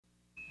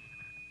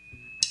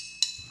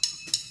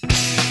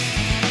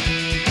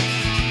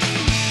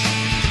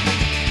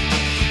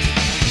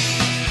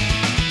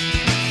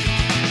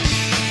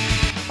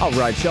All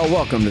right, y'all,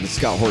 welcome to the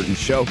Scott Horton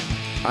Show.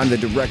 I'm the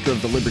director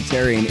of the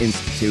Libertarian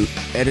Institute,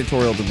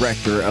 editorial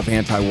director of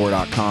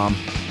antiwar.com,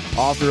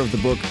 author of the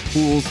book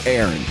Fool's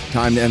Errand,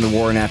 Time to End the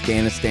War in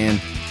Afghanistan,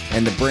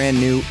 and the brand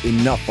new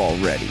Enough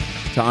Already,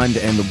 Time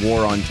to End the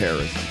War on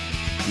Terrorism.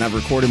 And I've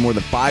recorded more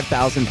than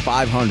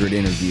 5,500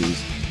 interviews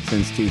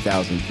since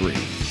 2003,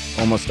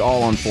 almost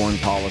all on foreign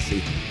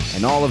policy,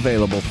 and all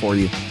available for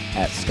you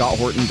at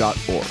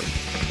scotthorton.org.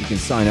 You can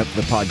sign up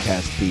for the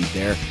podcast feed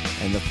there,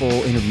 and the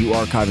full interview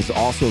archive is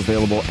also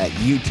available at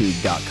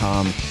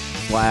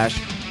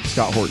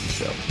youtube.com/Scott Horton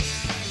Show.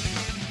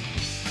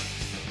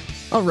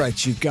 All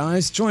right, you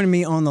guys, joining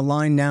me on the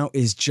line now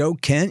is Joe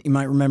Kent. You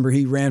might remember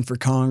he ran for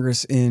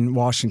Congress in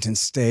Washington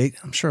State.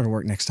 I'm sure it'll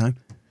work next time.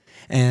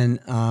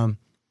 And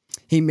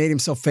he made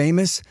himself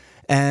famous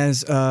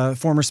as a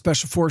former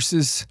Special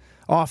Forces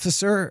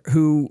officer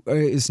who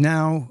is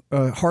now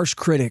a harsh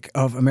critic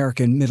of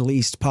American Middle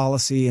East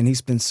policy, and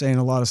he's been saying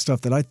a lot of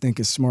stuff that I think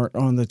is smart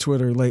on the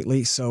Twitter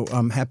lately, so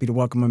I'm happy to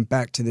welcome him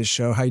back to this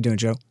show. How you doing,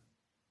 Joe?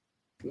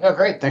 Yeah,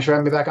 great. Thanks for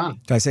having me back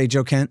on. Did I say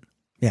Joe Kent?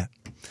 Yeah.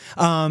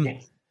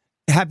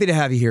 Happy to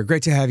have you here.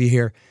 Great to have you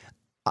here.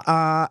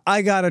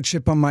 I got a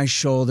chip on my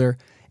shoulder,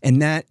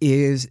 and that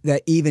is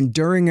that even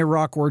during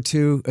Iraq War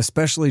II,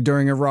 especially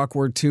during Iraq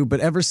War II,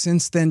 but ever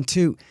since then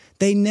too,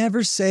 they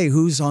never say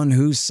who's on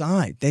whose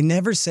side. They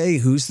never say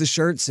who's the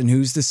shirts and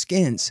who's the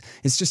skins.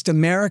 It's just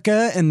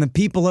America and the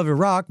people of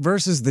Iraq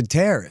versus the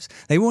terrorists.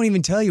 They won't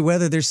even tell you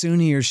whether they're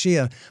Sunni or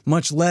Shia,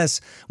 much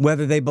less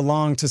whether they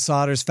belong to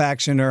Sadr's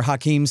faction or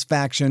Hakim's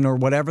faction or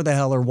whatever the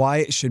hell or why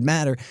it should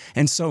matter.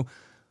 And so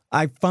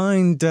I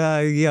find,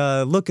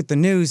 look at the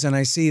news and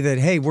I see that,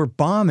 hey, we're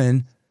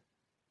bombing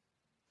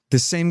the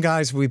same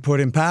guys we put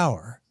in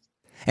power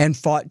and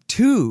fought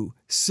 2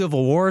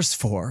 civil wars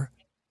for.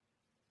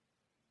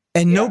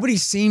 And nobody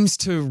seems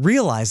to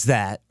realize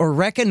that or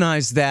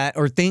recognize that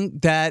or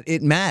think that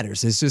it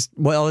matters. It's just,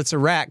 well, it's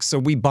Iraq, so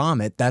we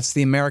bomb it. That's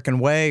the American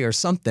way or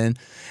something.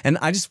 And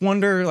I just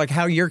wonder, like,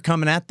 how you're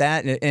coming at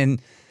that.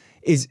 And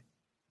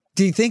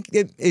do you think,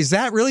 is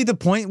that really the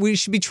point we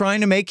should be trying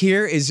to make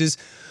here, is just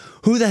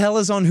who the hell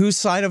is on whose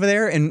side over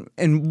there?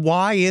 And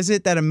why is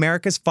it that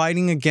America's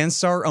fighting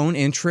against our own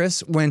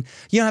interests when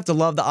you don't have to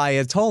love the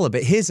Ayatollah,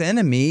 but his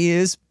enemy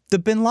is the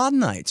Bin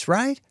Ladenites,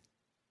 right?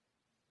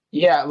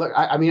 Yeah, look,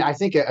 I mean, I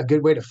think a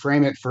good way to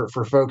frame it for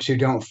folks who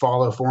don't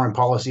follow foreign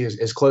policy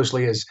as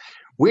closely as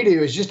we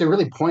do is just to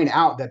really point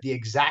out that the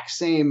exact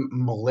same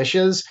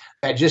militias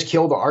that just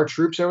killed our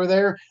troops over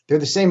there, they're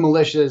the same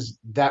militias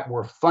that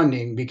we're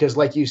funding because,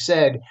 like you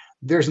said,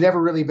 there's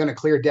never really been a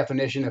clear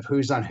definition of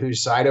who's on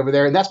whose side over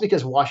there. And that's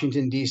because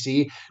Washington,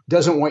 D.C.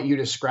 doesn't want you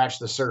to scratch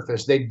the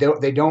surface. They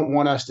don't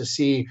want us to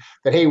see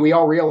that, hey, we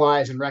all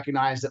realize and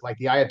recognize that, like,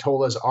 the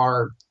Ayatollahs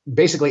are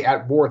basically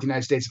at war with the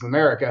United States of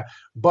America,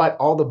 but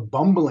all the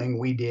bumbling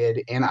we did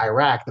in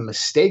Iraq, the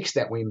mistakes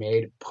that we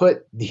made,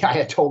 put the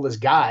Ayatollah's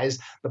guys,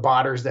 the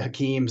Badrs, the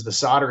Hakims, the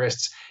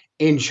Sadrists,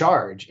 in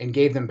charge and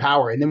gave them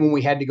power. And then when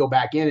we had to go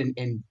back in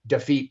and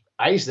defeat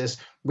ISIS,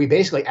 we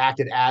basically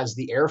acted as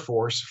the Air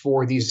Force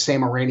for these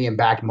same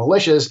Iranian-backed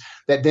militias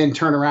that then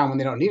turn around when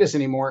they don't need us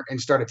anymore and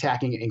start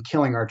attacking and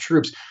killing our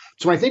troops.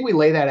 So when I think we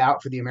lay that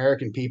out for the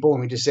American people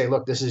and we just say,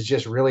 look, this is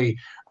just really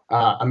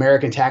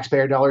American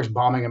taxpayer dollars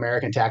bombing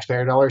American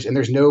taxpayer dollars, and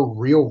there's no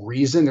real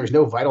reason, there's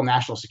no vital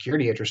national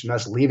security interest in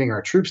us leaving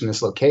our troops in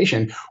this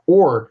location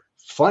or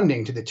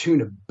funding to the tune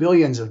of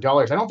billions of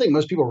dollars. I don't think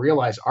most people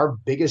realize our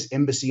biggest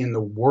embassy in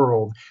the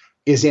world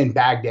is in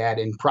Baghdad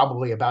and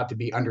probably about to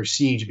be under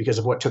siege because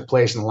of what took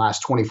place in the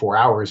last 24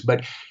 hours.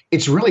 But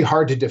it's really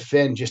hard to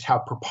defend just how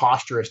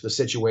preposterous the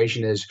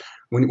situation is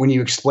when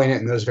you explain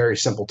it in those very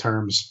simple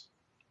terms.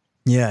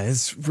 Yeah,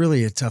 it's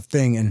really a tough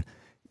thing. And,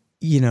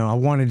 you know, I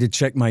wanted to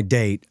check my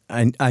date.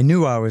 I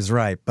knew I was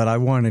right, but I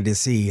wanted to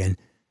see. And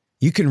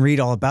you can read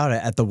all about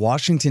it at the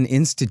Washington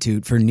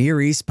Institute for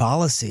Near East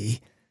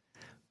Policy,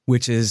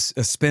 which is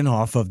a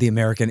spinoff of the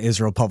American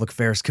Israel Public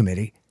Affairs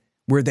Committee,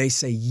 where they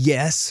say,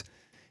 yes,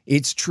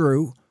 it's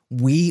true.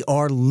 We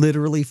are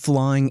literally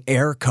flying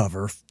air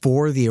cover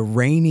for the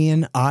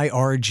Iranian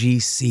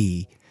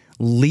IRGC,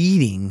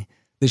 leading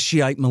the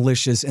Shiite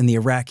militias and the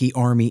Iraqi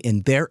army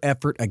in their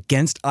effort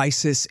against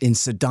ISIS in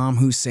Saddam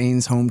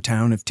Hussein's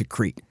hometown of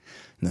Tikrit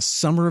in the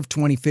summer of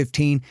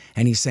 2015.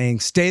 And he's saying,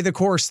 stay the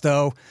course,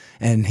 though.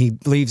 And he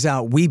leaves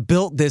out, we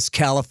built this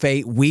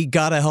caliphate. We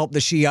got to help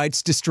the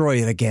Shiites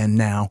destroy it again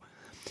now.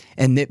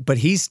 But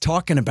he's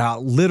talking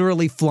about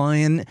literally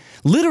flying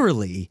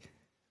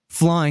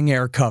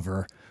air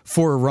cover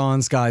for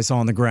Iran's guys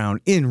on the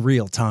ground in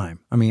real time.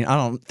 I mean, I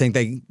don't think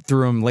they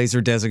threw them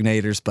laser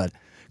designators, but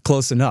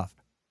close enough.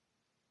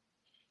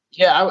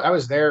 Yeah, I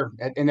was there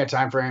in that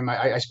time frame.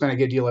 I spent a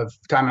good deal of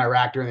time in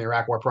Iraq during the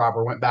Iraq War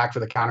proper, went back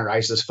for the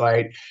counter-ISIS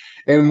fight.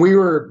 And we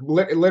were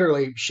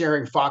literally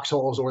sharing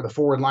foxholes, or the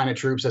forward line of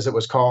troops, as it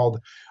was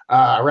called,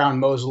 around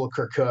Mosul,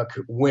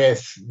 Kirkuk,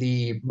 with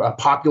the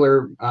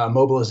Popular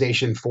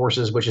Mobilization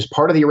Forces, which is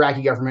part of the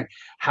Iraqi government.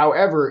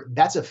 However,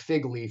 that's a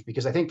fig leaf,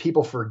 because I think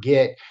people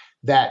forget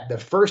that the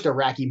first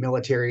Iraqi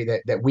military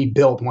that we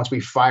built once we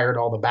fired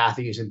all the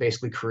Baathi's and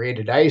basically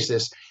created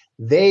ISIS,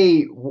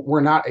 they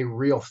were not a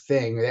real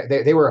thing.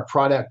 They were a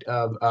product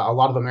of a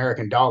lot of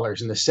American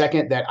dollars. And the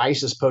second that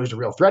ISIS posed a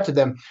real threat to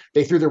them,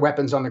 they threw their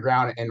weapons on the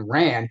ground and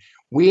ran.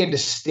 We had to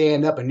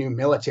stand up a new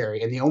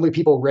military. And the only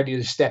people ready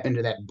to step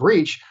into that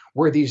breach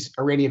were these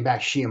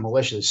Iranian-backed Shia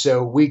militias.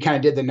 So we kind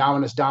of did the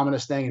nominus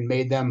dominus thing and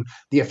made them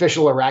the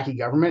official Iraqi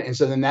government. And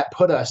so then that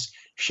put us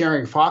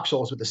sharing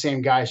foxholes with the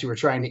same guys who were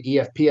trying to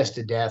EFP us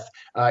to death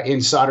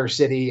in Sadr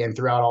City and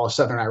throughout all of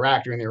southern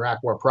Iraq during the Iraq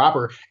War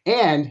proper,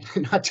 and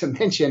not to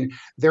mention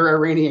their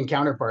Iranian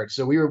counterparts.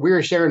 So we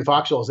were sharing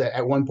foxholes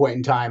at one point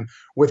in time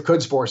with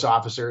Quds Force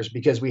officers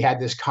because we had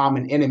this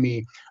common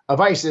enemy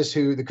of ISIS,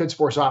 who the Quds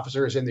Force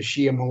officers and the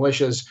Shia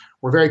militias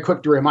were very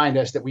quick to remind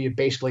us that we had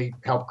basically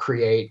helped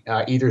create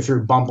either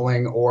through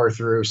bumbling or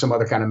through some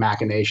other kind of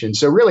machination.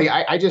 So really,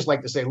 I just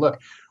like to say, look,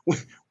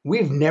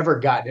 we've never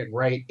gotten it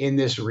right in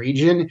this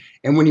region.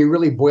 And when you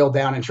really boil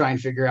down and try and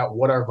figure out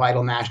what our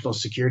vital national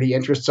security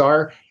interests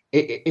are,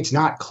 it's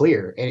not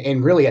clear.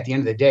 And really, at the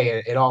end of the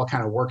day, it all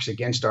kind of works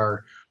against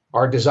our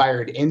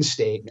desired end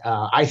state,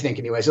 I think,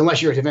 anyways.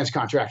 Unless you're a defense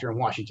contractor in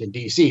Washington,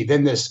 D.C.,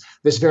 then this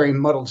very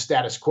muddled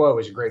status quo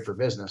is great for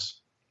business.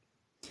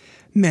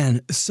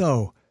 Man,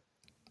 so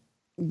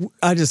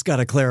I just got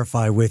to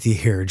clarify with you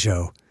here,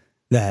 Joe,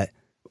 that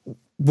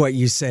what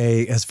you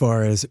say as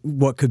far as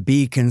what could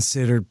be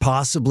considered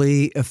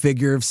possibly a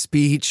figure of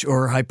speech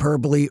or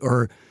hyperbole,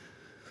 or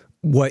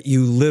what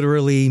you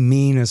literally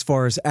mean as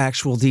far as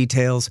actual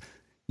details.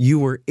 You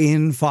were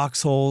in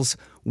foxholes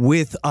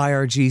with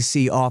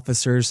IRGC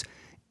officers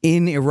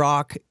in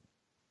Iraq.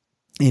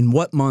 In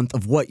what month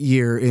of what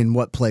year, in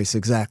what place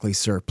exactly,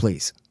 sir,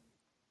 please?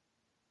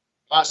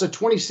 So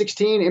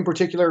 2016, in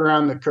particular,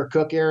 around the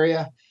Kirkuk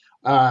area.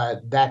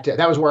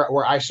 That was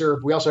where I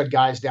served. We also had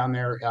guys down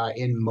there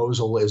in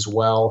Mosul as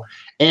well,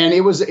 and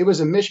it was a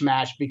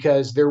mishmash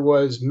because there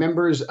was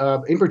members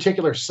of, in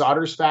particular,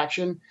 Sadr's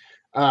faction,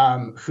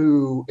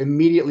 who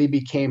immediately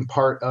became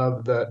part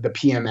of the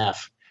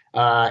PMF.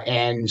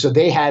 And so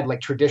they had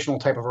like traditional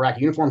type of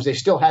Iraqi uniforms. They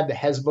still had the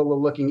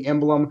Hezbollah looking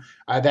emblem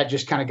that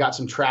just kind of got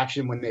some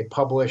traction when they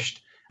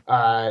published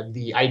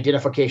the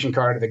identification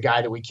card of the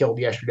guy that we killed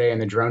yesterday in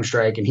the drone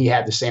strike, and he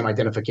had the same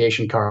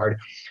identification card.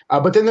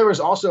 But then there was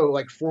also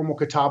like formal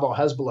Kitab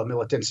al-Hezbollah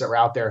militants that were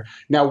out there.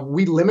 Now,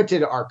 we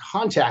limited our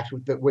contact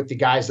with the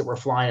guys that were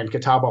flying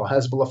Kitab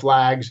al-Hezbollah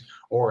flags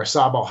or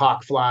Asab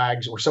al-Haq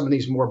flags or some of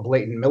these more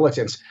blatant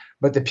militants.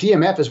 But the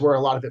PMF is where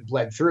a lot of it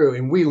bled through.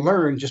 And we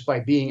learned just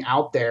by being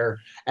out there,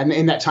 and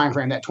in that time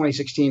frame, that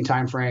 2016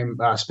 time frame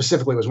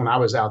specifically was when I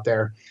was out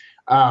there.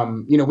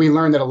 We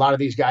learned that a lot of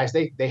these guys,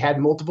 they had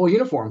multiple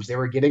uniforms. They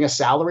were getting a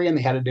salary and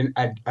they had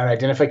an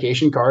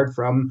identification card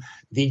from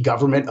the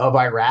government of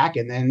Iraq.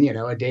 And then,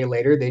 a day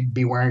later, they'd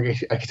be wearing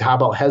a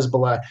Kitab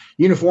al-Hezbollah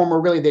uniform,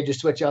 or really they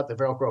just switch out the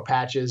Velcro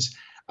patches.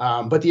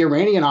 But the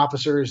Iranian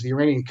officers, the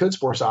Iranian Quds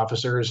Force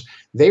officers,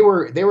 they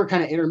were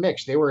kind of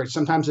intermixed. They were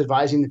sometimes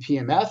advising the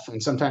PMF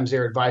and sometimes they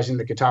were advising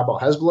the Kitab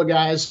al-Hezbollah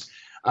guys.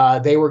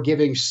 They were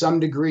giving some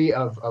degree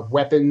of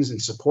weapons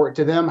and support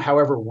to them.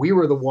 However, we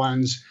were the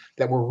ones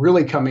that were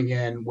really coming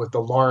in with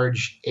the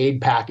large aid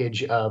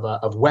package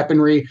of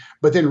weaponry.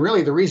 But then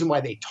really the reason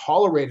why they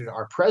tolerated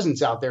our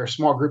presence out there,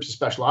 small groups of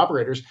special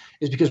operators,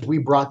 is because we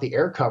brought the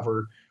air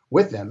cover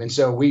with them. And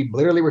so we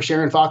literally were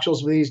sharing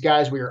foxholes with these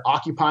guys. We were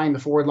occupying the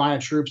forward line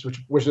of troops, which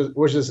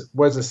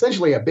was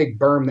essentially a big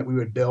berm that we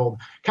would build,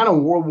 kind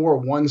of World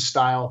War I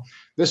style.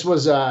 This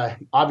was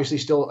obviously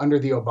still under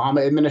the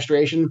Obama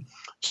administration.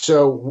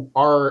 So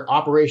our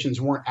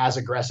operations weren't as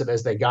aggressive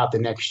as they got the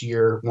next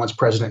year once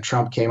President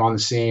Trump came on the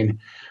scene.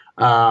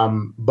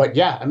 But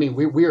yeah, I mean,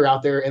 we were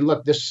out there, and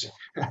look, this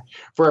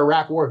for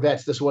Iraq War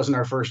vets, this wasn't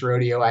our first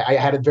rodeo. I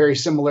had a very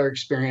similar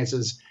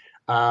experiences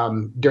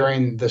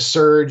during the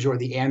surge or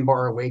the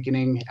Anbar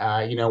awakening,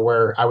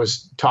 where I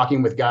was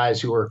talking with guys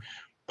who were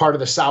part of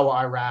the Sawa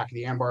Iraq,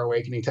 the Anbar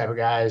awakening type of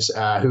guys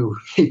who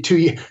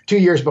 2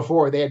 years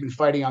before they had been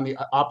fighting on the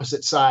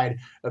opposite side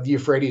of the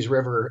Euphrates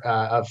River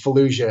of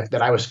Fallujah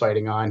that I was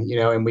fighting on,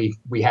 and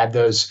we had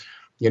those,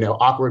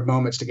 awkward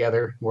moments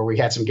together where we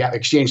had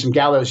exchanged some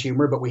gallows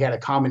humor, but we had a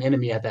common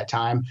enemy at that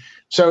time.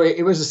 So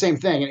it was the same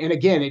thing. And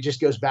again, it just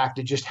goes back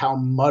to just how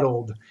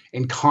muddled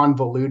and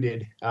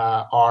convoluted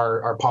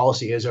our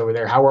policy is over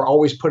there, how we're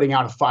always putting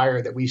out a fire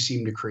that we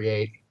seem to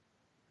create.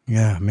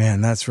 Yeah,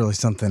 man, that's really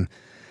something.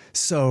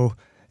 So,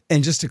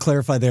 and just to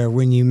clarify there,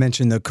 when you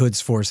mentioned the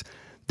Quds Force,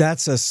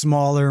 that's a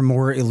smaller,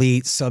 more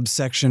elite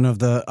subsection of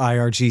the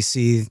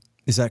IRGC.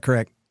 Is that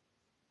correct?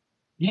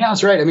 Yeah,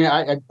 that's right. I mean,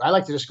 I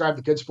like to describe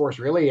the Quds Force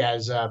really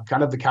as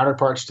kind of the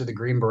counterparts to the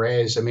Green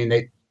Berets. I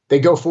mean, they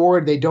go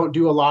forward. They don't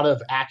do a lot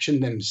of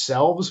action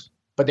themselves,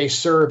 but they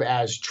serve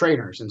as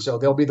trainers. And so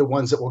they'll be the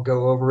ones that will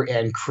go over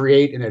and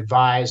create and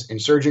advise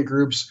insurgent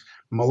groups,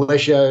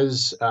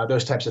 militias,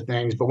 those types of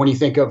things. But when you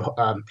think of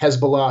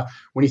Hezbollah,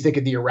 when you think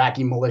of the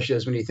Iraqi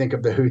militias, when you think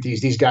of the Houthis,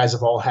 these guys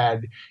have all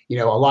had,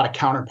 a lot of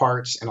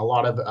counterparts and a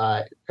lot of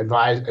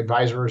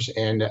advisors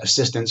and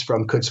assistants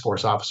from Quds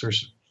Force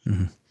officers.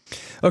 Mm-hmm.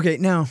 Okay,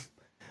 now,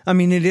 I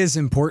mean, it is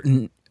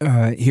important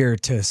here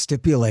to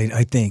stipulate,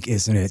 I think,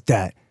 isn't it,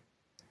 that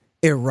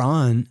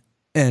Iran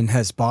and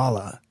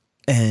Hezbollah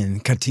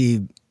and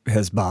Khatib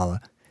Hezbollah,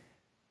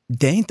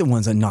 they ain't the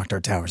ones that knocked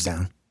our towers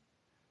down.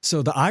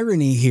 So the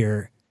irony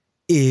here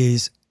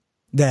is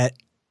that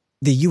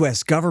the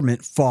U.S.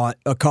 government fought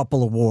a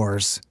couple of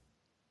wars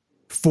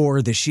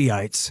for the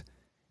Shiites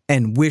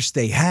and wish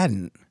they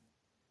hadn't.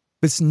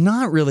 It's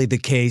not really the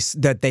case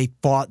that they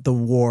fought the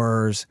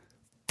wars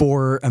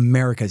for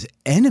America's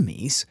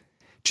enemies,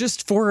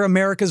 just for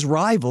America's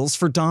rivals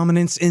for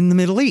dominance in the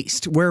Middle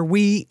East, where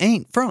we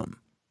ain't from,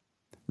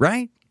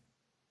 right?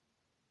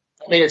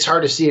 I mean, it's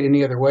hard to see it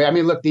any other way. I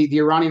mean, look, the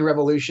Iranian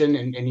Revolution,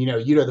 and you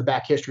know the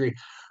back history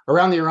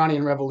around the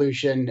Iranian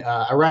Revolution.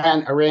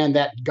 Iran,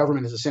 that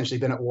government has essentially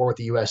been at war with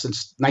the U.S.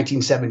 since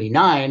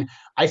 1979.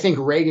 I think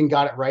Reagan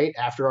got it right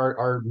after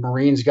our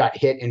Marines got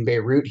hit in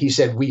Beirut. He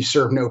said, "We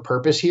serve no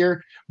purpose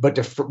here, but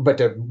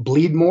to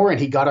bleed more," and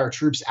he got our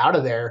troops out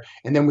of there.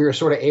 And then we were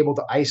sort of able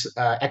to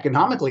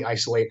economically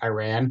isolate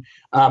Iran.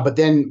 But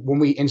then when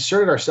we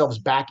inserted ourselves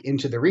back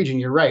into the region,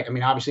 you're right. I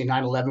mean, obviously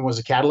 9/11 was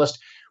a catalyst.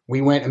 We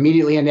went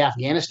immediately into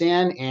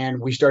Afghanistan and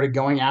we started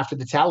going after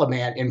the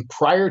Taliban. And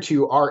prior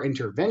to our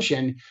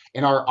intervention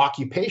and our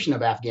occupation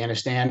of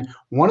Afghanistan,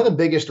 one of the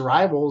biggest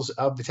rivals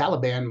of the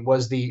Taliban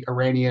was the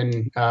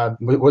Iranian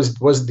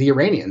was the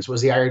Iranians,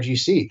 was the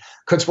IRGC.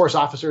 Quds Force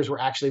officers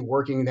were actually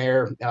working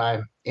there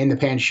in the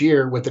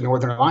Panjshir with the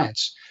Northern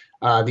Alliance.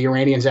 The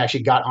Iranians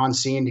actually got on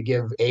scene to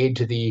give aid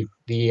to the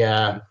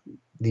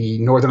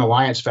Northern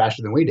Alliance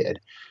faster than we did.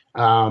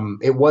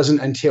 It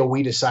wasn't until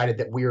we decided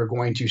that we were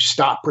going to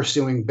stop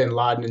pursuing bin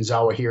Laden and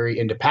Zawahiri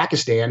into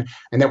Pakistan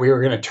and that we were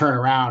going to turn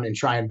around and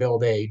try and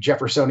build a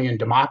Jeffersonian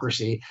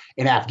democracy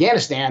in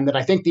Afghanistan that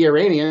I think the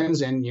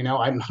Iranians, and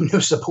I'm no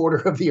supporter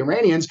of the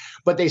Iranians,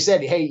 but they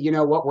said, hey, you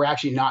know what, we're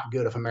actually not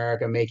good of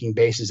America making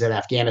bases in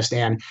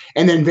Afghanistan.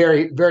 And then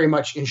very, very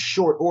much in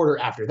short order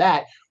after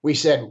that, we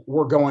said,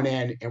 we're going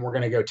in and we're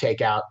going to go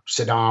take out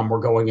Saddam. We're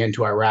going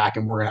into Iraq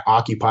and we're going to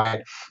occupy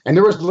it. And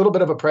there was a little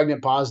bit of a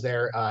pregnant pause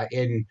there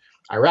in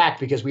Iraq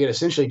because we had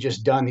essentially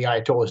just done the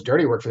Ayatollah's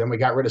dirty work for them. We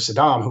got rid of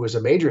Saddam, who was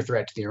a major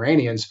threat to the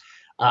Iranians.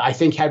 I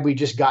think had we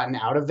just gotten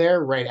out of there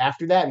right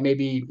after that, and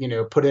maybe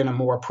put in a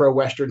more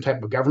pro-Western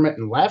type of government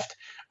and left,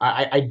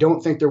 I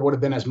don't think there would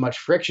have been as much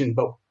friction.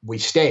 But we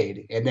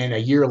stayed, and then a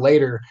year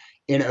later,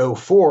 in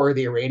 2004,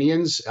 the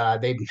Iranians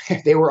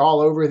they were all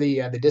over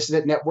the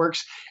dissident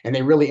networks, and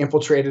they really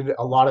infiltrated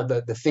a lot of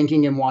the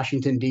thinking in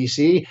Washington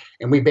D.C.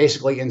 And we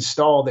basically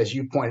installed, as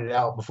you pointed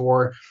out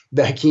before,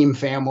 the Hakim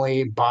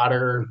family,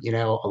 Badr,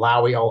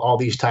 Alawi, all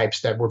these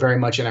types that were very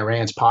much in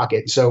Iran's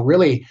pocket. So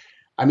really,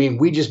 I mean,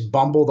 we just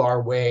bumbled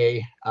our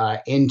way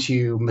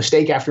into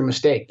mistake after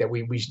mistake that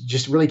we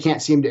just really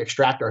can't seem to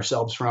extract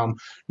ourselves from,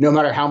 no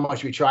matter how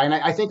much we try. And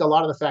I think a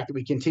lot of the fact that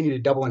we continue to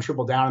double and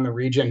triple down in the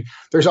region,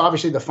 there's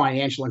obviously the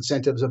financial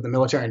incentives of the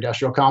military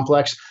industrial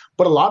complex,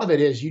 but a lot of it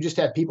is you just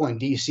have people in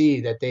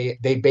DC that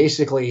they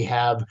basically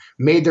have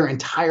made their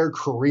entire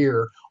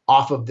career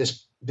off of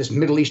this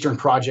Middle Eastern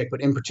project, but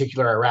in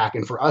particular Iraq.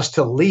 And for us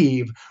to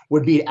leave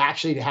would be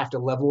actually to have to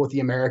level with the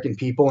American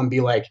people and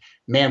be like,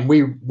 man,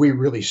 we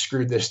really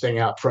screwed this thing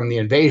up from the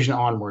invasion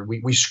onward.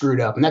 We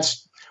screwed up. And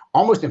that's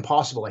almost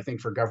impossible, I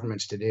think, for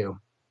governments to do.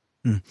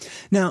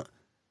 Now,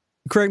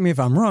 correct me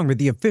if I'm wrong, but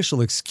the official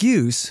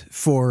excuse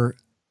for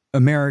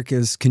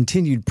America's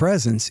continued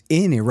presence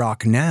in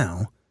Iraq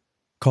now,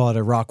 call it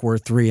Iraq War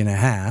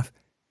 3.5,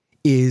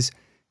 is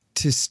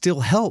to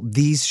still help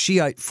these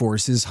Shiite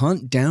forces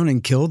hunt down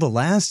and kill the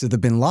last of the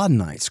bin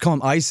Ladenites. Call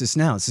them ISIS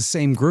now. It's the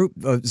same group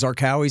of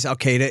Zarqawi's,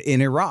 Al-Qaeda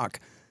in Iraq,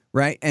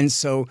 right? And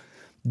so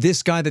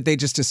this guy that they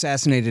just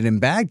assassinated in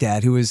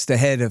Baghdad, who was the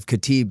head of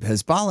Khatib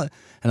Hezbollah,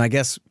 and I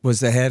guess was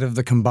the head of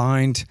the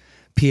combined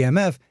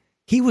PMF,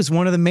 he was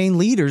one of the main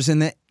leaders in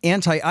the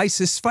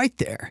anti-ISIS fight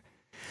there.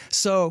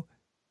 So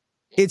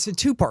it's a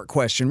two-part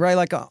question, right?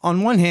 Like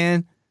on one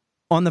hand,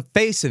 on the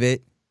face of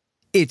it,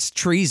 it's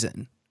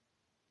treason.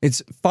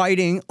 It's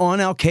fighting on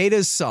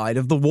Al-Qaeda's side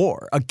of the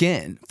war.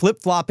 Again,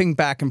 flip-flopping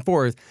back and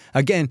forth.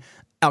 Again,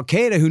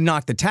 Al-Qaeda, who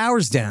knocked the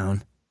towers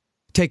down,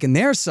 taking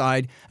their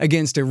side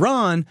against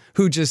Iran,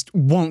 who just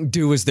won't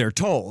do as they're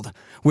told,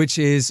 which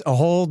is a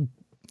whole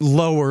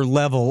lower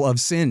level of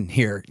sin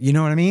here. You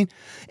know what I mean?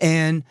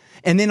 And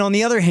then on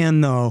the other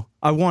hand, though,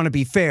 I want to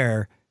be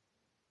fair.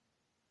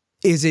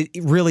 Is it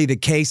really the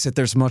case that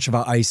there's much of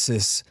an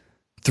ISIS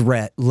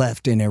threat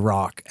left in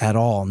Iraq at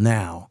all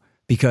now?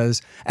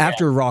 Because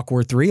after Iraq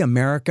War III,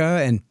 America,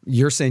 and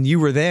you're saying you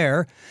were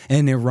there,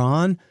 and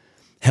Iran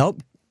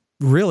helped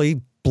really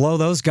blow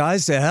those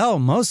guys to hell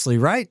mostly,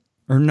 right?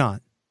 Or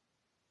not?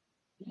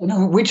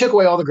 No, we took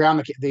away all the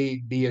ground the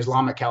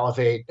Islamic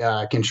Caliphate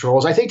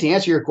controls. I think to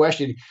answer your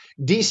question,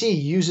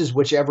 DC uses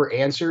whichever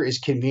answer is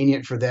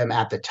convenient for them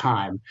at the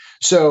time.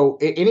 So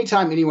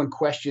anytime anyone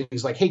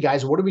questions like, hey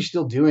guys, what are we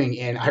still doing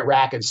in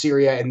Iraq and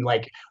Syria? And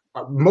like,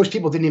 most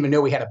people didn't even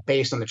know we had a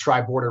base on the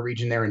tri-border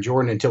region there in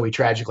Jordan until we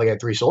tragically had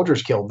 3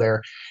 soldiers killed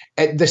there.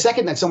 And the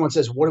second that someone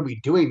says, what are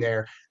we doing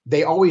there?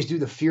 They always do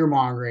the fear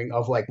mongering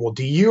of like, well,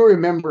 do you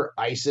remember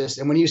ISIS?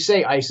 And when you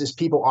say ISIS,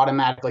 people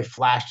automatically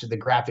flash to the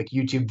graphic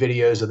YouTube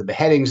videos of the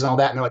beheadings and all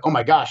that. And they're like, oh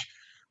my gosh,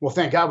 well,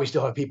 thank God we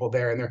still have people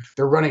there, and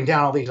they're running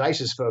down all these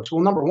ISIS folks.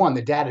 Well, number one,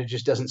 the data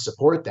just doesn't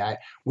support that.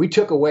 We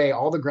took away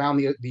all the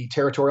ground the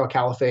territorial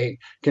caliphate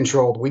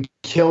controlled. We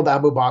killed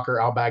Abu Bakr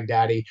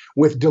al-Baghdadi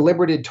with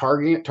deliberate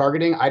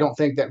targeting. I don't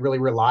think that really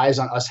relies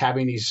on us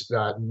having these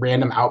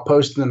random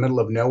outposts in the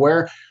middle of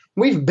nowhere.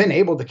 We've been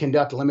able to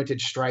conduct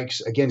limited strikes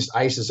against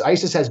ISIS.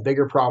 ISIS has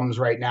bigger problems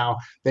right now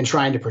than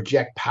trying to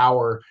project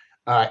power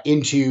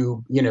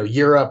into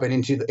Europe and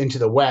into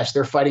the West.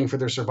 They're fighting for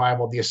their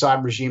survival. The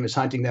Assad regime is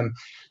hunting them.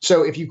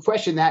 So if you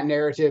question that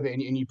narrative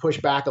and you push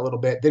back a little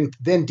bit, then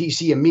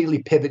DC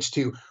immediately pivots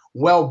to,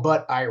 well,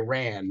 but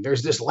Iran.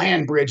 There's this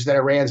land bridge that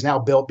Iran's now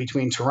built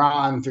between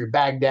Tehran through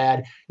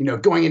Baghdad,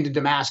 going into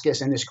Damascus,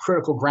 and this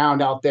critical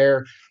ground out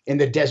there in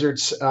the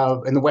deserts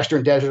in the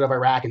western desert of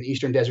Iraq and the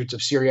eastern deserts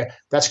of Syria.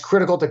 That's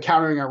critical to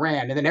countering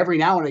Iran. And then every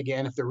now and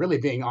again, if they're really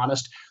being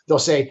honest, they'll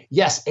say,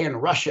 yes,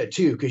 and Russia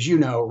too, because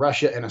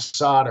Russia and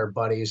Assad are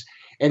buddies.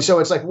 And so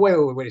it's like,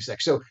 wait a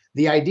sec. So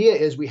the idea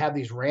is we have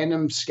these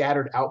random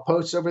scattered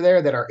outposts over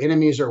there that our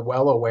enemies are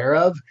well aware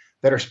of,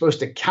 that are supposed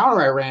to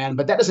counter Iran,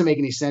 but that doesn't make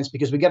any sense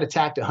because we got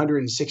attacked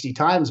 160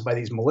 times by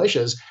these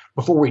militias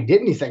before we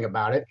did anything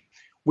about it.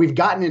 We've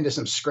gotten into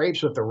some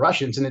scrapes with the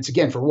Russians, and it's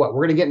again for what?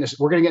 We're gonna get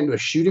into a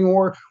shooting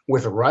war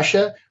with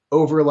Russia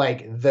over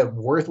like the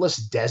worthless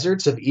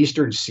deserts of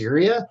eastern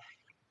Syria.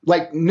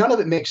 Like, none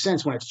of it makes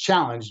sense when it's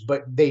challenged,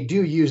 but they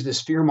do use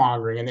this fear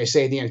mongering, and they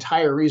say the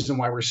entire reason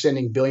why we're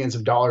sending billions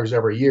of dollars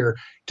every year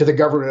to the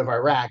government of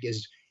Iraq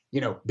is,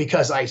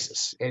 because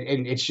ISIS,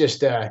 and it's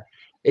just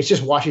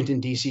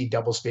Washington, D.C.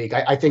 doublespeak.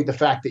 I think the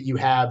fact that you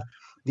have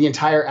the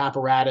entire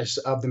apparatus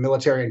of the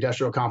military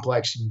industrial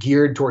complex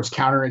geared towards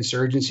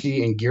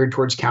counterinsurgency and geared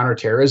towards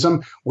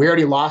counterterrorism. We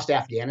already lost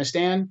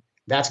Afghanistan.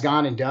 That's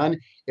gone and done.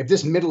 If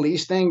this Middle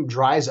East thing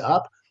dries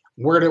up,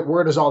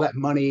 where does all that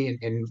money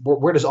and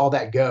where does all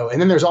that go?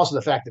 And then there's also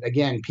the fact that,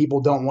 again, people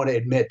don't want to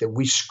admit that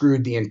we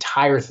screwed the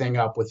entire thing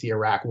up with the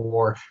Iraq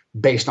war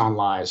based on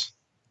lies.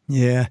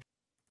 Yeah.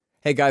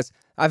 Hey, guys,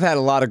 I've had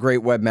a lot of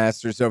great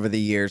webmasters over the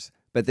years,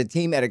 but the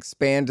team at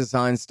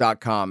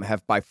expanddesigns.com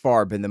have by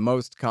far been the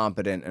most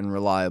competent and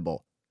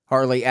reliable.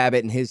 Harley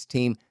Abbott and his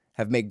team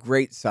have made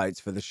great sites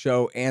for the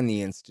show and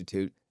the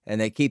Institute,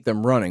 and they keep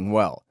them running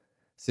well,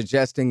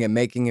 suggesting and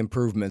making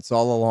improvements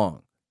all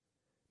along.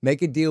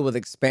 Make a deal with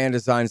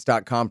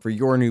expanddesigns.com for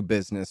your new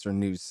business or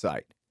news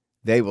site.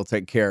 They will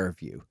take care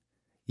of you.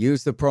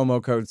 Use the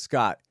promo code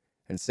SCOTT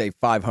and save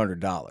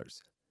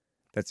 $500.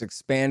 That's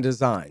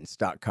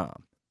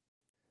expanddesigns.com.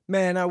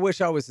 Man, I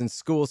wish I was in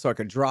school so I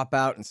could drop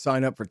out and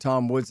sign up for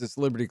Tom Woods'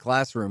 Liberty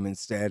Classroom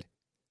instead.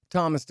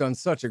 Tom has done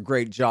such a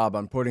great job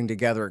on putting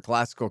together a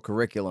classical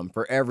curriculum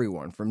for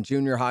everyone from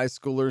junior high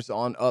schoolers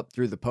on up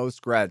through the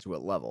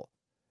postgraduate level.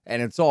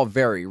 And it's all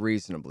very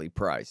reasonably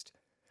priced.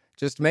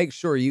 Just make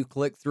sure you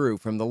click through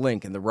from the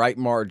link in the right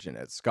margin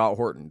at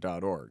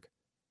scotthorton.org.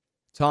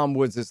 Tom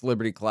Woods'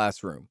 Liberty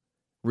Classroom.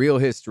 Real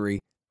history,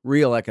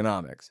 real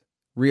economics,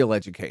 real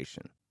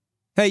education.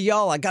 Hey,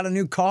 y'all, I got a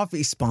new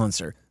coffee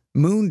sponsor.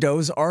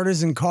 Moondo's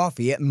Artisan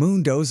Coffee at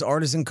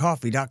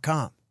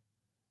moondosartisancoffee.com.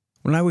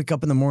 When I wake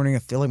up in the morning, I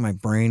feel like my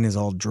brain is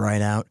all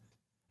dried out.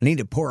 I need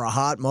to pour a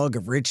hot mug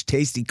of rich,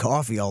 tasty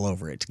coffee all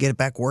over it to get it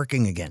back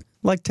working again,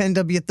 like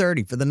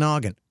 10W30 for the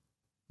noggin.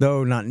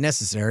 Though not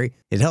necessary,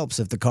 it helps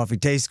if the coffee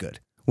tastes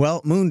good.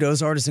 Well,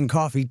 Moondo's Artisan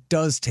Coffee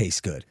does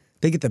taste good.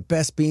 They get the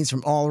best beans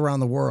from all around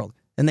the world,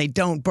 and they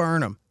don't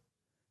burn them.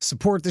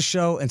 Support the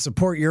show and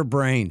support your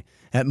brain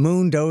at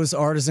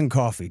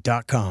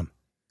moondosartisancoffee.com.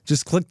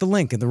 Just click the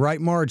link in the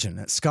right margin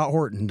at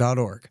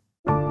scotthorton.org.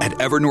 At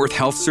Evernorth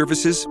Health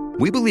Services,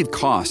 we believe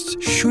costs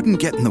shouldn't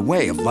get in the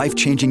way of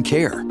life-changing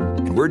care,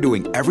 and we're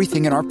doing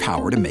everything in our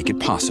power to make it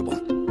possible.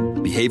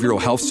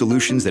 Behavioral health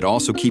solutions that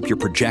also keep your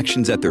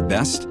projections at their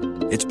best?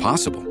 It's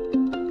possible.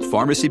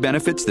 Pharmacy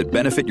benefits that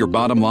benefit your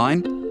bottom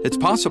line? It's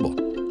possible.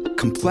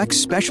 Complex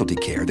specialty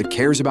care that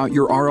cares about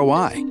your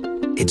ROI?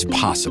 It's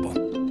possible.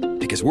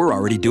 Because we're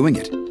already doing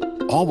it.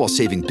 All while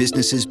saving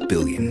businesses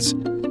billions.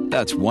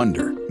 That's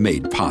Wonder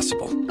made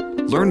possible.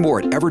 Learn more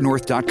at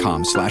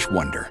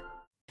evernorth.com/wonder.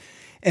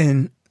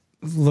 And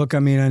look, I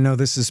mean, I know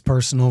this is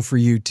personal for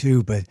you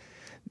too, but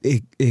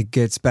it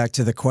gets back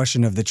to the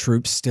question of the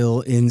troops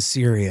still in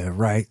Syria,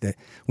 right? That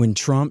when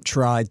Trump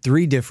tried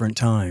 3 different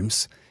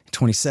times,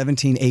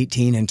 2017,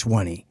 18, and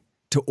 20,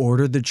 to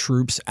order the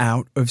troops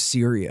out of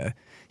Syria,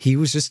 he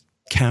was just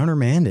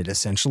countermanded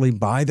essentially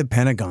by the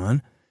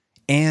Pentagon.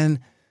 And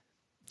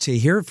to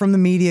hear it from the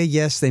media,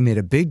 yes, they made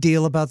a big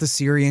deal about the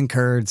Syrian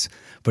Kurds,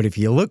 but if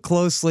you look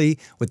closely,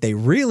 what they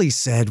really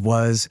said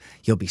was,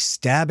 you'll be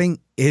stabbing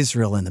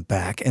Israel in the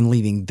back and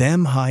leaving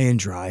them high and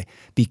dry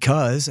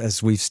because,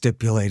 as we've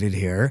stipulated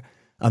here,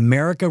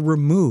 America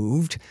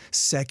removed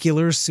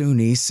secular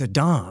Sunni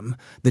Saddam,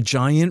 the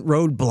giant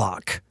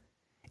roadblock.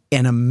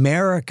 And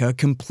America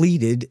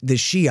completed the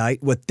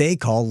Shiite, what they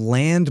call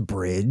land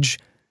bridge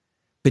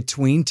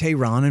between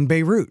Tehran and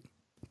Beirut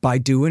by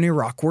doing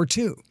Iraq War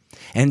II.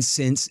 And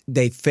since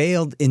they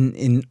failed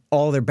in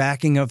all their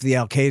backing of the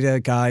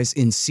al-Qaeda guys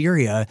in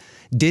Syria,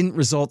 didn't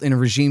result in a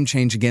regime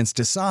change against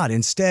Assad.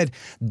 Instead,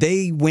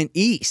 they went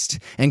east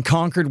and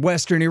conquered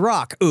western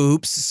Iraq.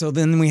 Oops. So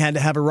then we had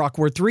to have Iraq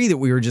War III that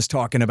we were just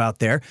talking about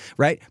there,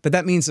 right? But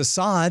that means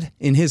Assad,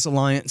 in his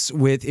alliance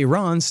with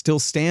Iran, still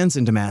stands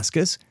in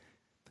Damascus,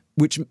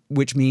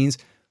 which means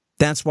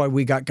that's why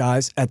we got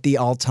guys at the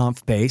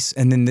Al-Tanf base.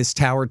 And then this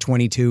Tower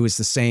 22 is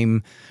the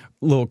same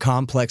little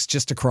complex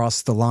just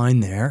across the line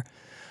there,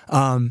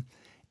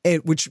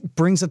 which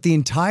brings up the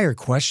entire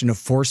question of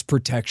force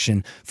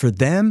protection for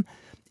them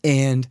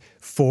and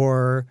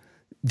for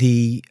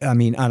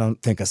I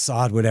don't think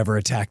Assad would ever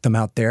attack them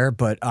out there,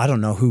 but I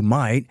don't know who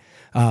might.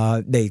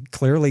 They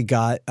clearly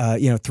got,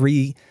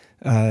 3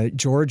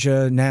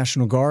 Georgia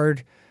National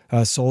Guard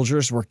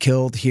soldiers were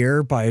killed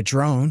here by a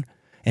drone.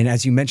 And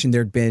as you mentioned,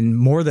 there'd been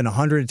more than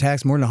 100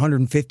 attacks, more than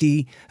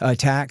 150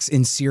 attacks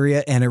in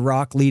Syria and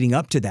Iraq leading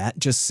up to that,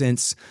 just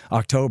since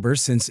October,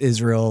 since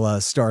Israel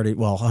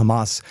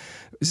Hamas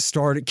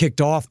kicked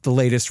off the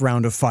latest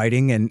round of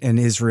fighting and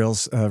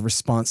Israel's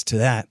response to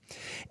that.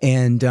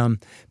 And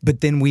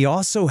but then we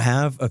also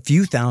have a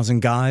few thousand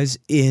guys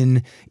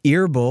in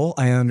Erbil,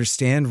 I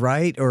understand,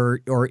 right?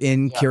 Or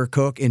in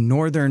Kirkuk in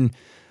northern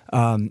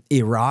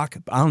Iraq.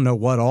 I don't know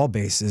what all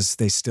bases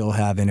they still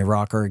have in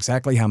Iraq or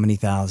exactly how many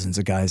thousands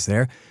of guys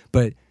there,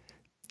 but it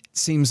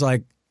seems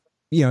like,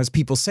 as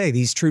people say,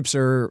 these troops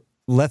are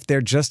left there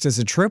just as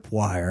a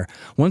tripwire.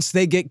 Once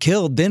they get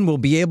killed, then we'll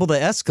be able to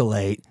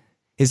escalate.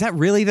 Is that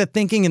really the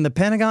thinking in the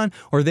Pentagon,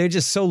 or are they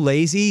just so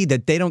lazy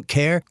that they don't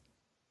care?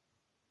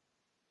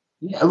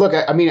 Yeah, look,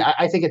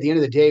 I think at the end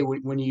of the day,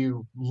 when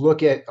you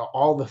look at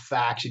all the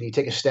facts and you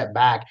take a step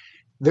back,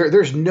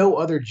 there's no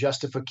other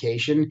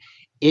justification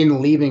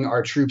in leaving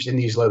our troops in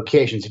these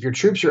locations. If your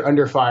troops are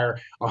under fire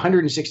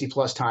 160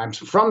 plus times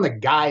from the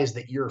guys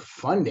that you're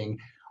funding,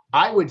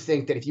 I would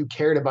think that if you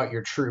cared about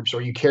your troops or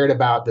you cared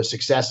about the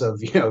success of,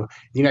 the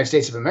United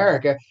States of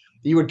America,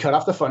 you would cut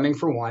off the funding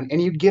for one,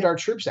 and you'd get our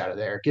troops out of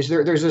there. Because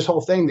there's this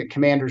whole thing that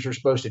commanders are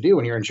supposed to do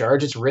when you're in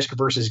charge. It's risk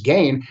versus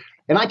gain.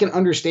 And I can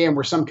understand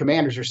where some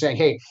commanders are saying,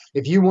 hey,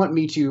 if you want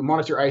me to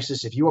monitor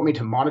ISIS, if you want me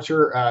to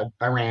monitor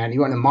Iran,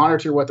 you want to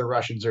monitor what the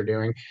Russians are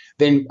doing,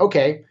 then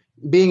okay,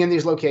 being in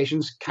these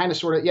locations kind of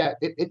sort of,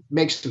 it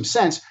makes some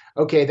sense.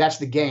 Okay, that's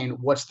the gain.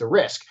 What's the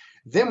risk?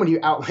 Then when you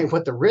outline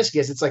what the risk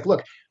is, it's like,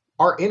 look,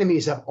 our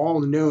enemies have all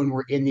known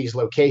we're in these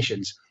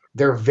locations.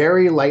 They're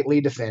very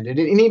lightly defended.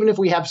 And even if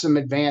we have some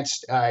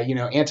advanced,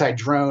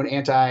 anti-drone,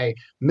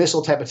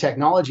 anti-missile type of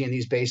technology in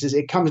these bases,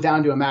 it comes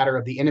down to a matter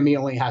of the enemy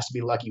only has to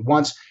be lucky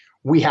once.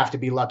 We have to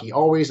be lucky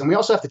always. And we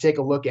also have to take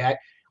a look at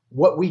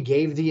what we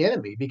gave the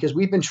enemy, because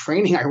we've been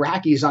training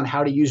Iraqis on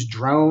how to use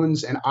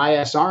drones and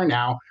ISR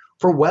now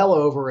for well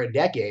over a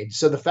decade.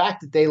 So the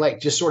fact that they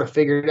just sort of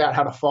figured out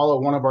how to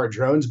follow one of our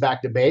drones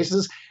back to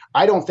bases,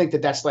 I don't think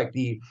that that's like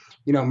the,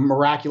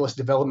 miraculous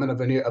development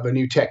of a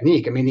new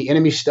technique. I mean, the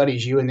enemy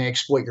studies you and they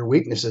exploit your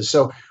weaknesses.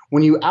 So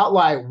when you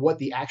outline what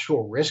the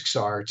actual risks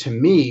are, to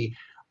me,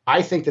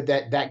 I think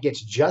that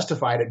gets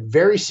justified at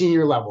very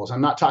senior levels.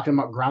 I'm not talking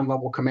about ground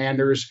level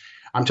commanders.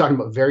 I'm talking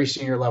about very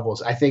senior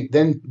levels. I think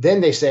then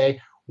they say,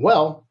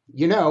 well,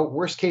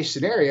 worst case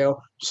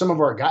scenario, some of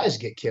our guys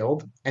get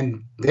killed,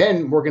 and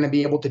then we're going to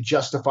be able to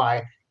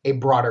justify a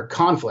broader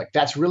conflict.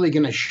 That's really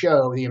going to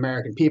show the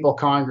American people,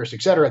 Congress,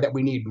 et cetera, that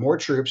we need more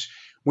troops.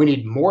 We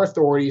need more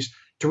authorities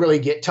to really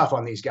get tough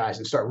on these guys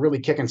and start really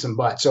kicking some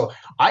butt. So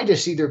I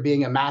just see there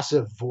being a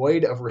massive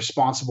void of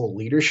responsible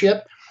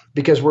leadership,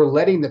 because we're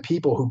letting the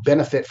people who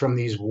benefit from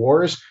these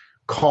wars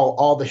call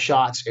all the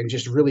shots and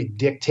just really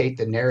dictate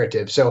the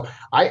narrative. So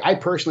I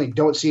personally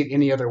don't see it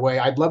any other way.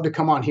 I'd love to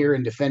come on here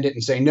and defend it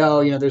and say,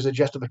 no, there's a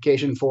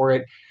justification for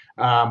it.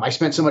 I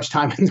spent so much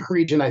time in the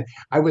region.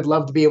 I would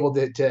love to be able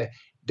to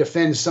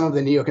defend some of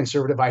the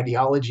neoconservative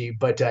ideology,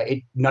 but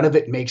none of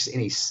it makes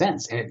any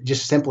sense. And it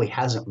just simply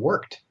hasn't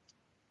worked.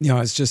 I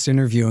was just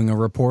interviewing a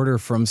reporter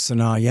from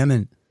Sana'a,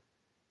 Yemen,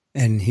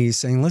 and he's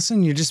saying,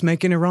 listen, you're just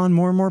making Iran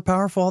more and more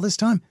powerful all this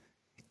time,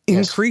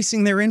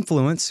 increasing their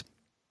influence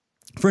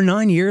for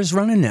 9 years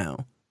running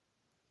now,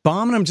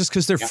 bombing them just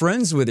because they're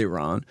friends with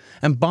Iran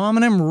and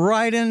bombing them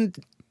right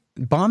into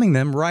the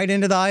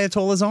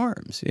Ayatollah's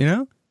arms,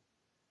 Yeah.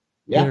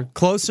 They're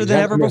closer than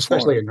ever before.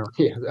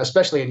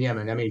 Especially in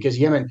Yemen. I mean, because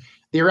Yemen,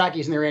 the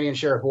Iraqis and the Iranians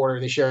share a border,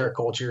 they share a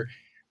culture.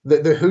 The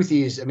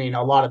Houthis,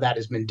 a lot of that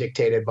has been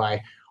dictated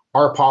by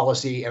our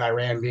policy and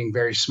Iran being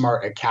very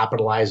smart at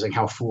capitalizing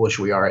how foolish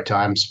we are at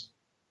times.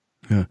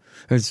 Yeah,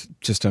 it's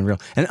just unreal.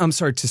 And I'm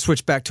sorry to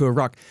switch back to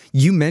Iraq.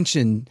 You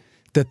mentioned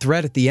the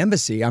threat at the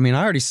embassy. I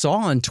already saw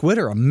on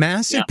Twitter a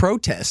massive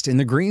protest in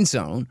the green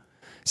zone.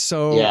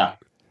 So,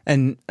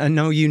 and I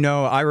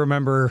know I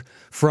remember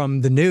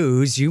from the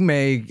news, you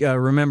may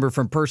remember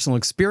from personal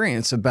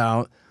experience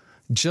about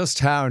just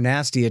how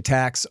nasty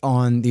attacks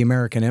on the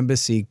American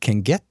embassy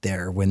can get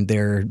there when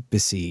they're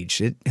besieged.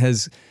 It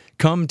has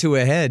come to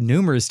a head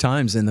numerous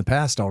times in the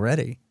past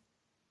already.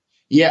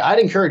 Yeah, I'd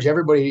encourage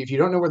everybody, if you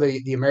don't know where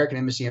the American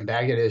embassy in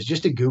Baghdad is,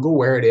 just to Google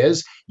where it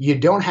is. You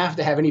don't have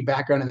to have any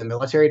background in the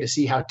military to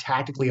see how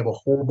tactically of a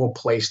horrible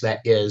place that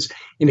is.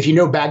 And if you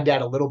know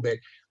Baghdad a little bit,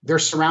 they're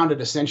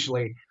surrounded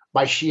essentially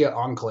by Shia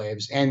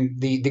enclaves. And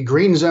the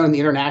green zone, the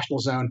international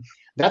zone,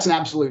 that's an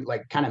absolute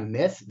like kind of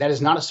myth. That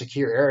is not a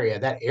secure area.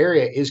 That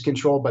area is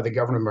controlled by the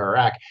government of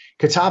Iraq.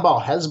 Kataib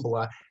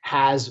al-Hezbollah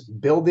has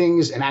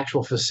buildings and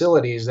actual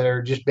facilities that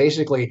are just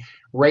basically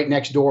right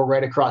next door,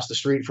 right across the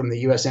street from the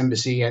U.S.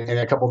 Embassy and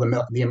a couple of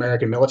the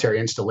American military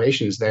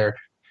installations there.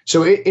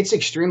 So it's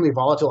extremely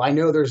volatile. I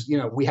know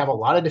we have a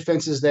lot of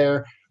defenses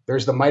there.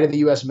 There's the might of the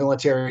U.S.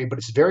 military, but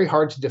it's very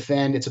hard to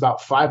defend. It's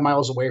about 5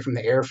 miles away from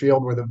the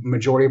airfield where the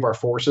majority of our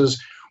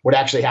forces would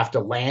actually have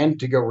to land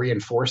to go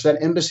reinforce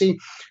that embassy.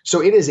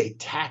 So it is a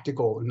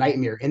tactical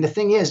nightmare. And the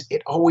thing is,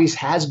 it always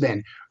has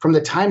been. From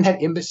the time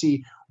that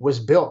embassy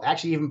was built,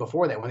 actually even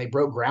before that, when they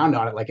broke ground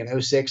on it, like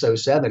in 06,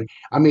 07,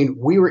 I mean,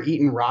 we were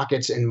eating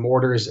rockets and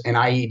mortars and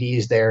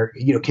IEDs there,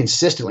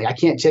 consistently. I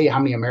can't tell you how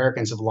many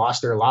Americans have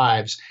lost their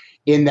lives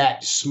in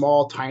that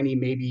small, tiny,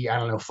 maybe,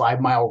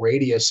 5-mile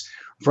radius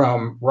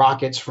from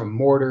rockets, from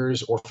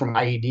mortars, or from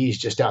IEDs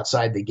just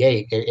outside the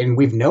gate. And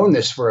we've known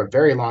this for a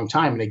very long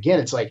time. And again,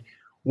 it's like,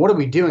 what are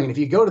we doing? And if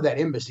you go to that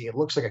embassy, it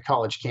looks like a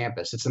college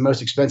campus. It's the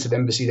most expensive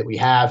embassy that we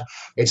have.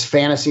 It's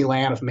fantasy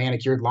land with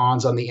manicured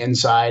lawns on the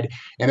inside.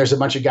 And there's a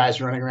bunch of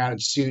guys running around in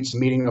suits,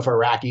 meeting with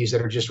Iraqis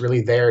that are just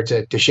really there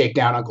to shake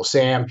down Uncle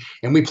Sam.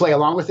 And we play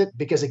along with it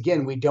because,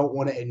 again, we don't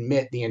want to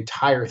admit the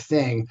entire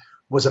thing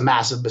was a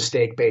massive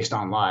mistake based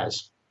on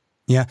lies.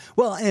 Yeah.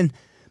 Well, and,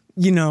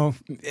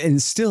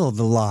 and still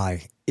the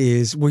lie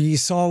is, well, you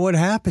saw what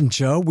happened,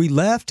 Joe. We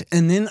left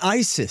and then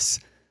ISIS.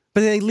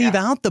 But they leave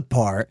out the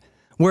part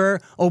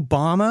where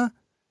Obama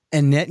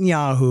and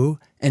Netanyahu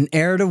and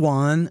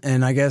Erdogan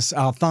and I guess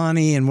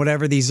Al-Thani and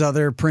whatever these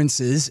other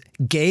princes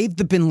gave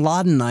the bin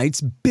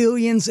Ladenites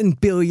billions and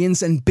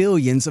billions and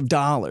billions of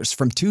dollars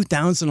from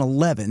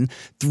 2011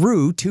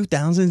 through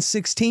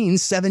 2016,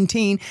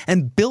 17,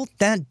 and built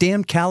that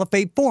damn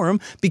caliphate for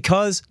them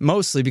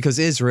mostly because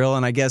Israel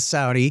and I guess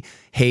Saudi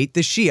hate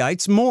the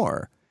Shiites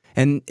more.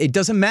 And it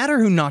doesn't matter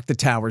who knocked the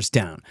towers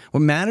down.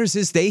 What matters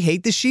is they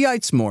hate the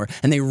Shiites more,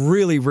 and they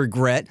really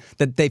regret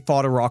that they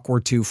fought Iraq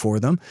War II for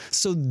them.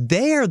 So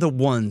they're the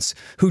ones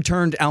who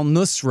turned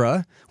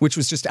al-Nusra, which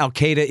was just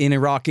al-Qaeda in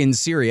Iraq and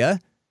Syria,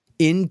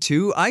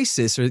 into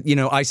ISIS. Or,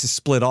 ISIS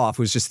split off.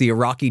 It was just the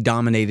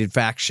Iraqi-dominated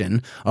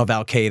faction of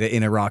al-Qaeda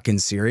in Iraq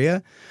and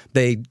Syria.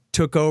 They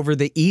took over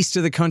the east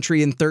of the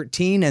country in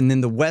 13 and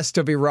then the west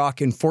of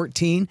Iraq in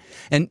 14.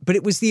 But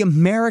it was the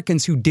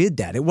Americans who did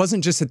that. It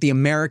wasn't just that the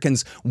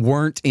Americans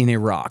weren't in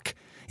Iraq.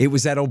 It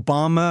was that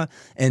Obama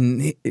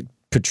and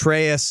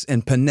Petraeus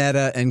and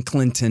Panetta and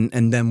Clinton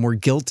and them were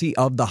guilty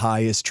of the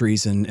highest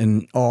treason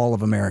in all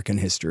of American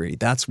history.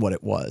 That's what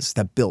it was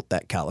that built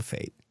that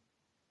caliphate.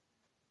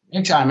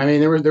 Big time. I mean,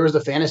 there was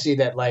the fantasy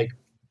that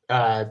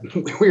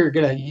we were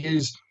going to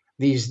use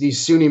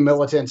these Sunni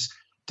militants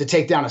to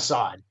take down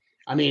Assad.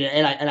 I mean,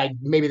 and I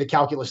maybe the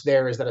calculus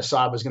there is that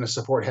Assad was going to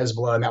support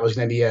Hezbollah, and that was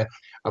going to be a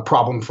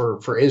problem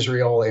for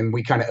Israel, and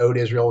we kind of owed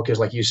Israel because,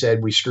 like you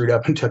said, we screwed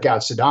up and took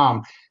out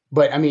Saddam.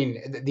 But I mean,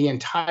 the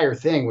entire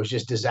thing was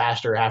just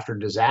disaster after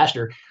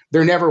disaster.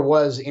 There never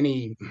was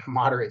any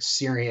moderate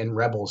Syrian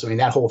rebels. I mean,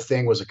 that whole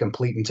thing was a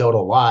complete and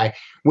total lie.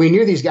 We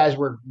knew these guys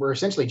were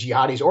essentially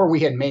jihadis, or we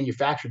had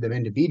manufactured them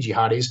into be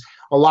jihadis.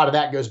 A lot of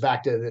that goes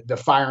back to the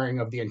firing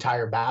of the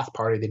entire Ba'ath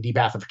Party, the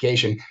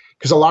de-Baathification,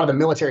 because a lot of the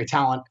military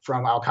talent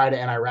from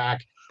Al-Qaeda in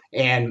Iraq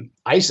and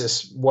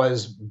ISIS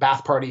was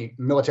Ba'ath Party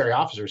military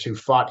officers who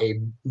fought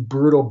a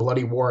brutal,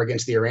 bloody war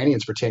against the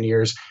Iranians for 10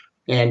 years.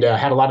 And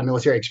had a lot of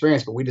military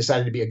experience, but we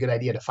decided to be a good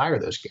idea to fire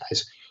those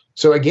guys.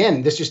 So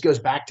again, this just goes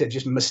back to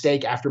just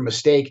mistake after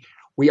mistake.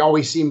 We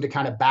always seem to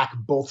kind of back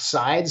both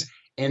sides,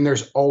 and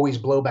there's always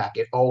blowback.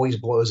 It always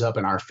blows up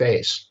in our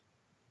face.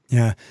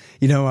 Yeah.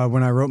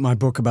 When I wrote my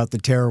book about the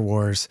terror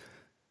wars,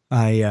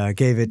 I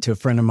gave it to a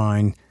friend of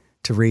mine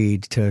to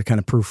read, to kind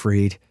of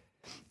proofread.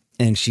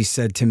 And she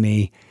said to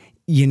me,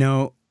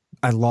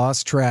 I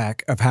lost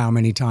track of how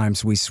many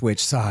times we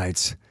switched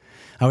sides.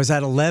 I was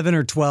at 11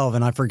 or 12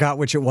 and I forgot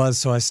which it was,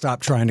 so I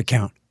stopped trying to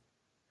count.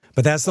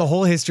 But that's the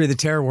whole history of the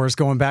terror wars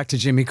going back to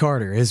Jimmy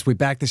Carter, is we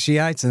back the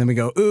Shiites and then we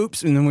go,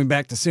 oops, and then we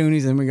back the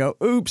Sunnis and then we go,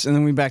 oops, and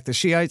then we back the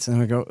Shiites and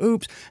then we go,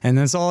 oops. And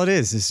that's all it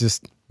is. It's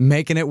just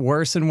making it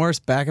worse and worse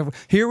back.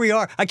 Here we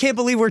are. I can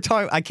believe we're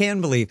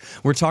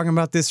talking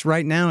about this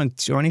right now in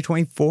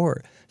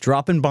 2024,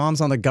 dropping bombs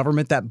on the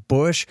government that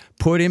Bush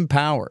put in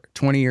power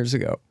 20 years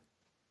ago.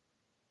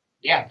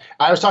 Yeah,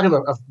 I was talking to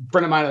a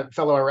friend of mine, a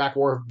fellow Iraq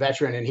War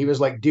veteran, and he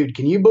was like, dude,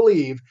 can you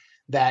believe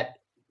that,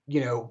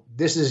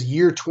 this is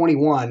year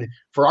 21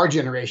 for our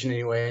generation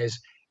anyways,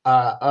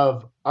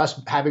 of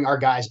us having our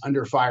guys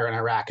under fire in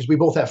Iraq, because we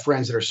both have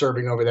friends that are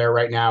serving over there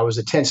right now. It was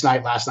a tense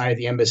night last night at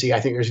the embassy. I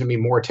think there's going to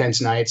be more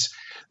tense nights.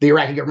 The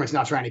Iraqi government's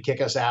now trying to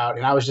kick us out.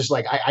 And I was just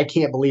like, I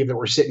can't believe that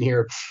we're sitting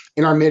here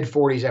in our mid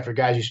 40s after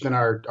guys who spent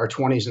our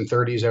 20s and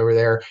 30s over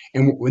there.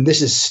 And when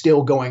this is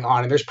still going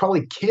on, and there's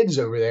probably kids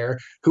over there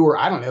who were,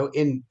 I don't know,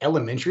 in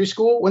elementary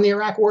school when the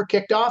Iraq war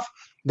kicked off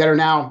that are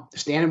now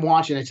standing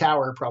watching a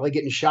tower, probably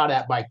getting shot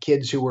at by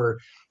kids who were,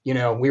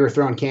 we were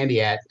throwing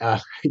candy at,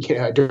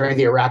 during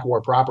the Iraq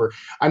war proper.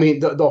 I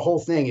mean, the whole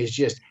thing is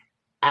just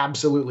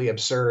absolutely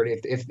absurd.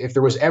 If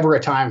there was ever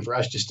a time for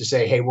us just to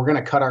say, hey, we're going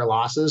to cut our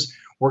losses,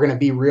 we're going to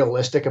be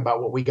realistic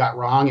about what we got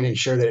wrong and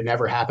ensure that it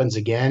never happens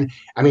again.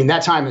 I mean,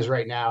 that time is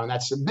right now. And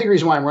that's a big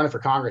reason why I'm running for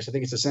Congress. I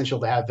think it's essential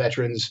to have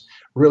veterans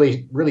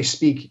really, really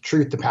speak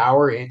truth to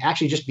power and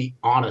actually just be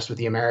honest with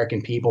the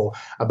American people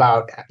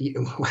about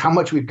how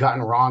much we've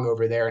gotten wrong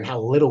over there and how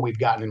little we've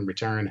gotten in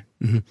return.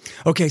 Mm-hmm.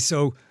 Okay.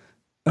 So,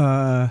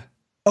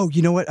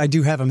 you know what? I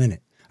do have a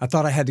minute. I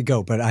thought I had to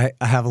go, but I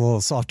have a little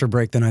softer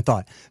break than I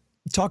thought.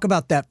 Talk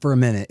about that for a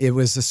minute. It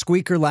was a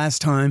squeaker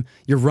last time.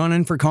 You're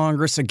running for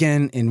Congress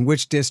again. In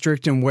which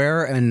district and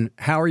where? And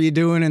how are you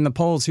doing in the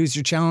polls? Who's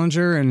your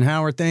challenger and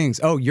how are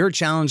things? Oh, you're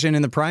challenging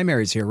in the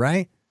primaries here,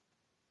 right?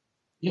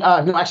 No,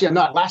 actually, I'm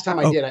not. Last time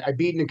I did, I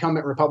beat an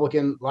incumbent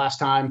Republican last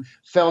time,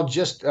 fell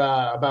just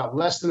about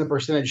less than a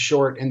percentage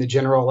short in the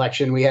general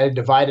election. We had a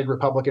divided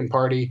Republican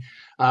Party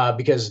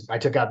because I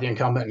took out the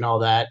incumbent and all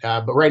that.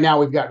 But right now,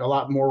 we've got a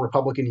lot more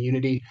Republican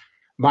unity.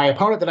 My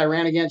opponent that I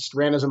ran against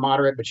ran as a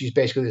moderate, but she's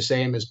basically the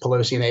same as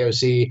Pelosi and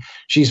AOC.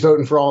 She's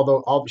voting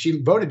for she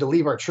voted to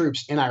leave our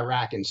troops in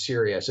Iraq and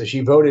Syria. So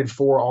she voted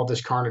for all this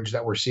carnage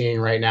that we're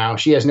seeing right now.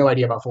 She has no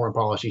idea about foreign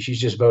policy.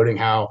 She's just voting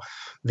how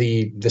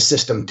the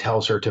system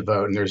tells her to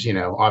vote. And there's,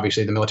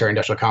 obviously the military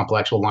industrial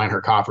complex will line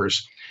her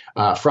coffers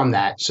from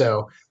that.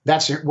 So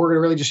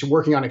we're really just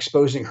working on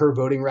exposing her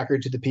voting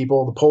record to the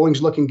people. The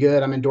polling's looking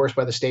good. I'm endorsed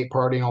by the state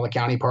party and all the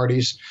county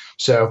parties.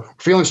 So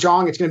feeling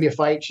strong. It's going to be a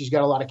fight. She's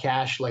got a lot of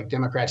cash like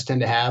Democrats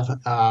tend to have.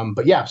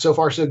 But yeah, so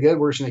far so good.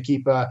 We're just going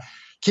to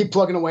keep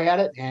plugging away at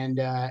it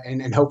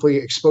and hopefully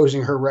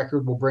exposing her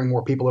record will bring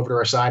more people over to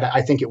our side.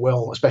 I think it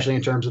will, especially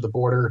in terms of the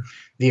border,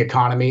 the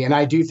economy. And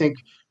I do think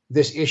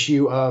this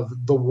issue of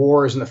the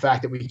wars and the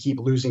fact that we keep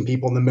losing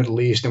people in the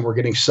Middle East and we're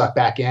getting sucked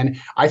back in,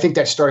 I think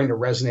that's starting to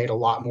resonate a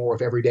lot more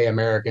with everyday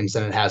Americans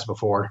than it has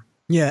before.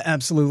 Yeah,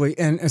 absolutely.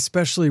 And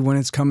especially when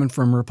it's coming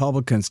from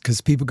Republicans,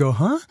 because people go,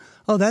 huh?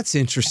 Oh, that's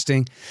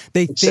interesting.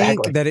 They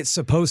think that it's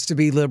supposed to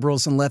be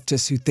liberals and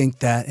leftists who think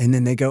that. And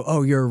then they go,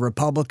 oh, you're a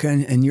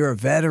Republican and you're a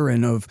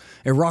veteran of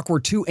Iraq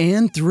War II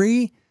and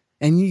III.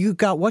 And you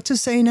got what to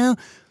say now?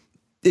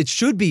 It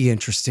should be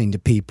interesting to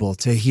people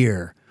to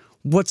hear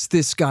what's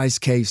this guy's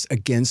case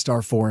against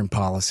our foreign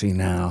policy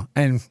now?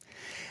 And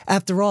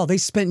after all, they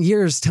spent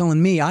years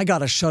telling me I got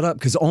to shut up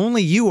because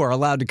only you are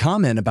allowed to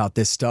comment about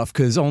this stuff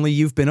because only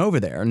you've been over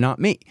there, not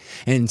me.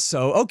 And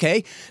so,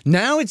 okay,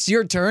 now it's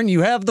your turn.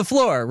 You have the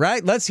floor,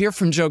 right? Let's hear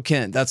from Joe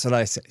Kent. That's what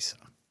I say. So.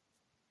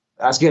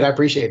 That's good. I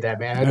appreciate that,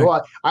 man.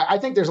 Well, I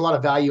think there's a lot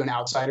of value in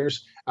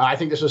outsiders. I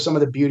think this was some of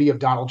the beauty of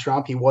Donald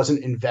Trump. He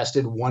wasn't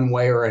invested one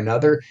way or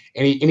another,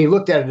 and he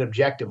looked at it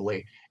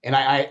objectively. And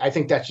I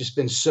think that's just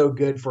been so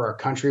good for our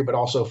country, but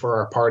also for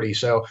our party.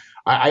 So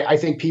I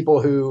think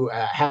people who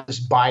have this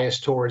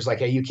bias towards like,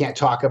 hey, you can't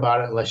talk about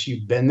it unless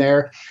you've been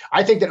there.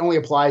 I think that only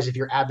applies if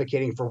you're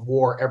advocating for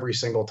war every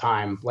single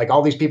time. Like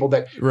all these people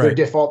that their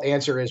default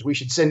answer is we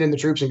should send in the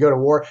troops and go to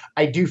war.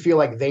 I do feel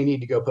like they need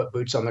to go put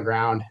boots on the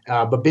ground.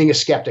 But being a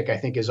skeptic, I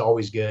think, is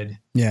always good.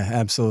 Yeah,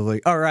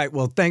 absolutely. All right.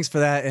 Well, thanks for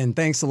that. And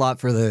thanks a lot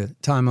for the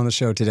time on the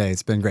show today.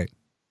 It's been great.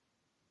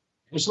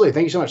 Absolutely.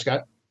 Thank you so much,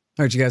 Scott.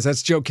 All right, you guys.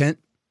 That's Joe Kent.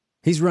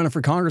 He's running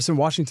for Congress in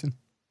Washington.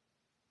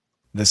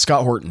 The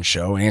Scott Horton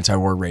Show,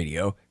 Anti-War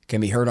Radio, can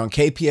be heard on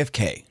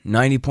KPFK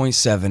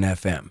 90.7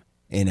 FM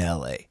in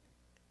LA,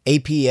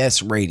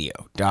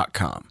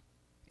 APSradio.com,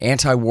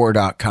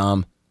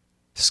 antiwar.com,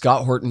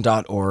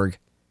 scotthorton.org,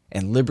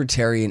 and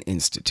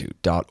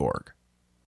libertarianinstitute.org.